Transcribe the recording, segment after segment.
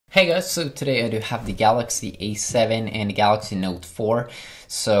Hey guys, so today I do have the Galaxy A7 and the Galaxy Note 4.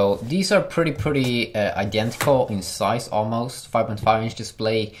 So these are pretty identical in size almost. 5.5 inch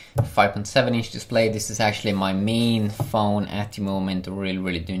display, 5.7 inch display. This is actually my main phone at the moment. I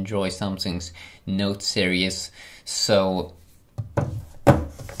really do enjoy Samsung's Note series. So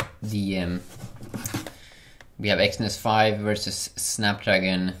the we have Exynos 5 versus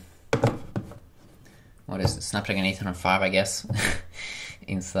Snapdragon. What is it? Snapdragon 805, I guess.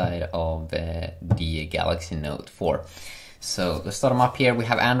 Inside of the Galaxy Note 4. So let's start them up here. We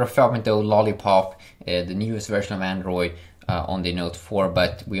have Android 5.0 Lollipop, the newest version of Android on the Note 4,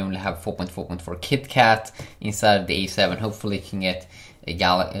 but we only have 4.4.4 KitKat inside of the A7. Hopefully you can get a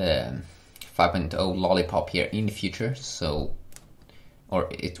 5.0 Lollipop here in the future, so, or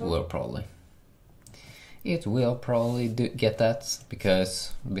it will probably. It will probably get that,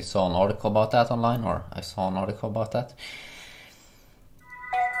 because we saw an article about that online, or I saw an article about that.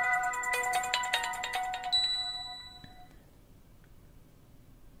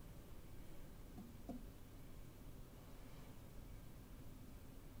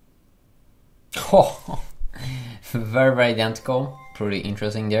 Oh, very identical, pretty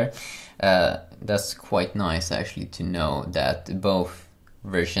interesting there. That's quite nice actually to know that both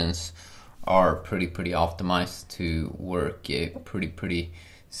versions are pretty optimized to work pretty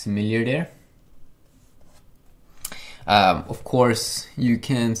similar there. Of course you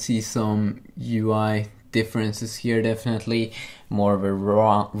can see some UI differences here, definitely more of a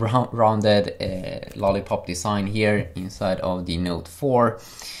rounded lollipop design here inside of the Note 4.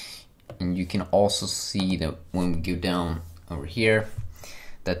 And you can also see that when we go down over here,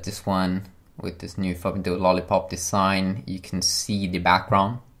 that this one with this new 5.0 Lollipop design, you can see the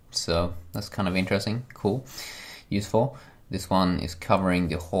background. So that's kind of interesting, cool, useful. This one is covering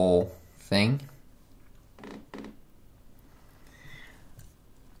the whole thing.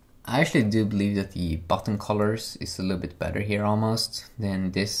 I actually do believe that the button colors is a little bit better here almost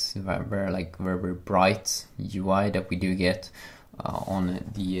than this very bright UI that we do get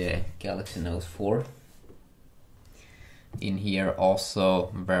on the Galaxy Note 4. In here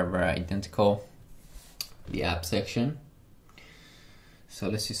also very identical, the app section. So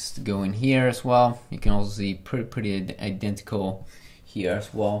let's just go in here as well. You can also see pretty identical here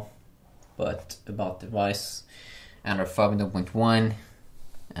as well. But about device, Android 5.0.1,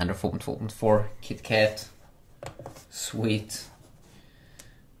 Android 4.4.4, KitKat, sweet.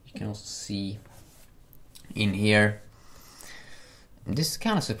 You can also see in here. This is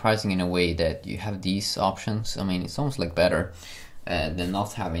kind of surprising in a way that you have these options. I mean, it's almost like better than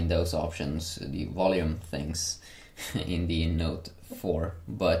not having those options, the volume things in the Note 4.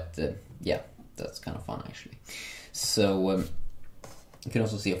 But yeah, that's kind of fun actually. So you can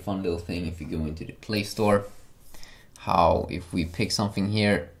also see a fun little thing if you go into the Play Store. How if we pick something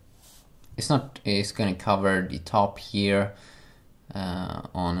here, it's going to cover the top here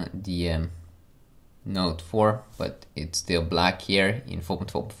on the Note 4, but it's still black here in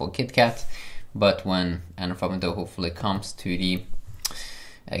 4.4.4 KitKat. But when Android 5.0 hopefully comes to the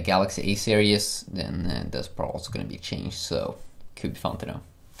Galaxy A series, then that's probably also going to be changed. So could be fun to know.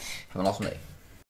 Have an awesome day.